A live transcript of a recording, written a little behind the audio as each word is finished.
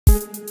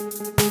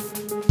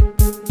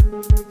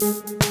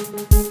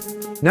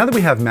Now that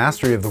we have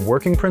mastery of the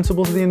working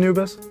principles of the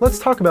Anubis, let's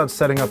talk about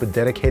setting up a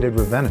dedicated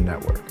Ravenna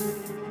network.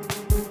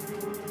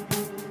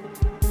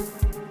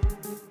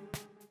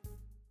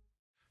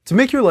 To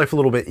make your life a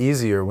little bit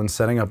easier when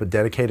setting up a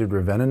dedicated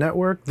Ravenna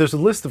network, there's a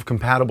list of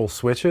compatible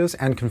switches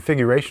and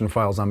configuration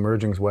files on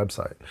Merging's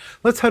website.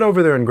 Let's head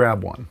over there and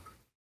grab one.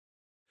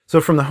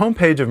 So from the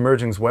homepage of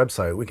Merging's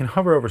website, we can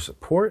hover over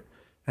Support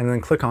and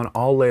then click on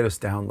All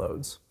Latest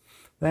Downloads.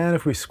 Then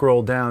if we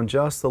scroll down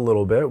just a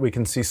little bit, we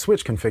can see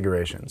switch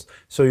configurations.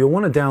 So you'll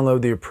want to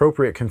download the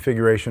appropriate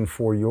configuration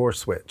for your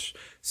switch.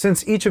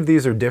 Since each of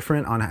these are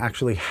different on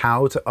actually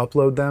how to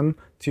upload them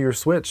to your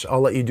switch,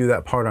 I'll let you do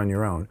that part on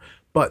your own.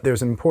 But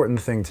there's an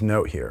important thing to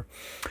note here.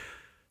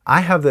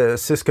 I have the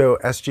Cisco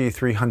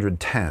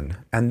SG310,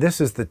 and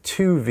this is the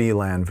 2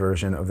 VLAN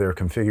version of their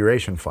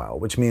configuration file,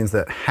 which means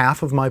that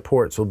half of my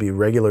ports will be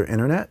regular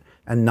internet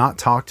and not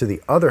talk to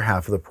the other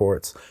half of the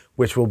ports,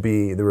 which will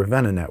be the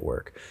Ravenna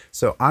network.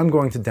 So I'm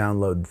going to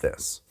download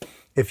this.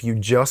 If you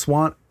just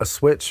want a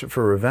switch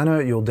for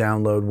Ravenna, you'll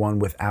download one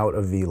without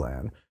a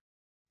VLAN.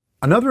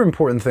 Another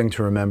important thing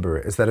to remember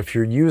is that if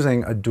you're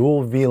using a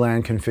dual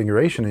VLAN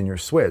configuration in your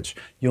switch,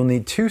 you'll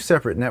need 2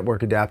 separate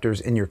network adapters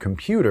in your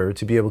computer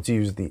to be able to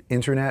use the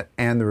internet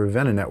and the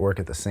Ravenna network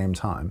at the same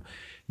time.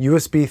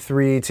 USB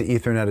 3 to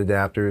Ethernet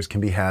adapters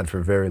can be had for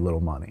very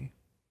little money.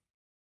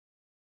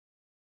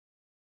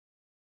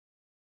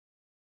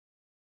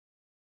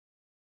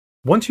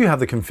 Once you have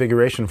the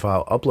configuration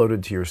file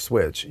uploaded to your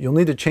switch, you'll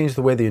need to change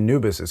the way the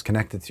Anubis is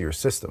connected to your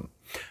system.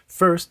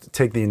 First,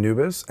 take the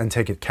Anubis and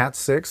take a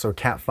Cat6 or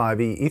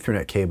Cat5e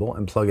Ethernet cable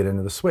and plug it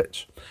into the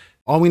switch.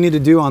 All we need to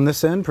do on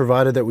this end,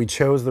 provided that we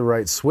chose the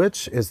right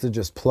switch, is to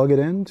just plug it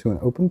into an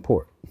open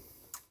port.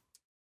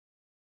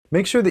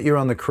 Make sure that you're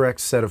on the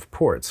correct set of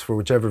ports for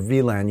whichever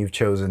VLAN you've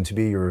chosen to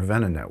be your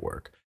Ravenna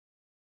network.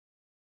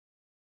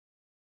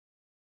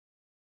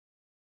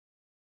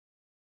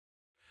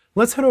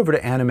 Let's head over to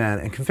ANEMAN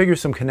and configure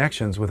some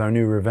connections with our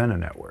new Ravenna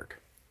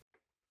network.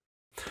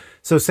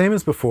 So same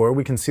as before,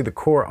 we can see the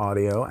core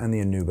audio and the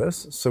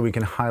Anubis, so we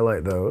can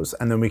highlight those,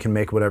 and then we can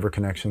make whatever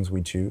connections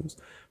we choose.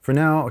 For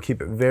now, I'll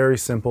keep it very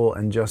simple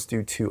and just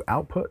do 2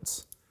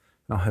 outputs.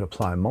 I'll hit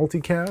Apply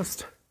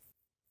Multicast.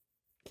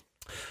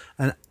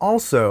 And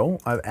also,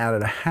 I've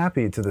added a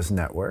happy to this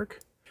network,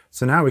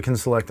 so now we can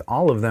select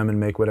all of them and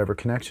make whatever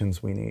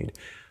connections we need.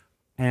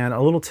 And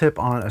a little tip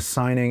on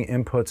assigning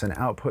inputs and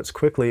outputs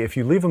quickly. If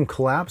you leave them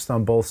collapsed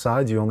on both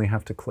sides, you only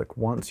have to click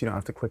once. You don't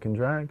have to click and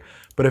drag.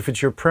 But if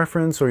it's your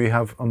preference or you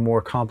have a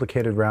more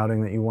complicated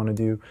routing that you want to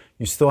do,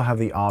 you still have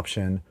the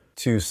option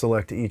to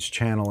select each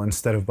channel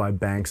instead of by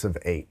banks of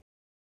 8.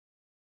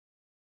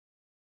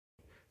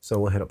 So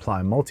we'll hit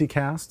Apply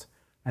Multicast.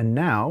 And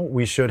now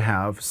we should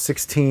have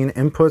 16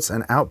 inputs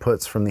and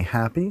outputs from the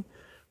happy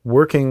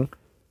working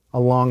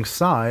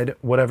alongside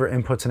whatever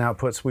inputs and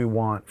outputs we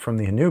want from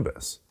the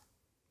Anubis.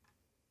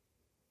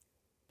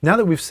 Now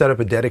that we've set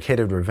up a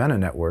dedicated Ravenna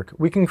network,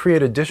 we can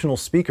create additional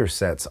speaker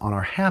sets on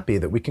our happy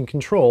that we can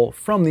control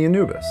from the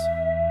Anubis.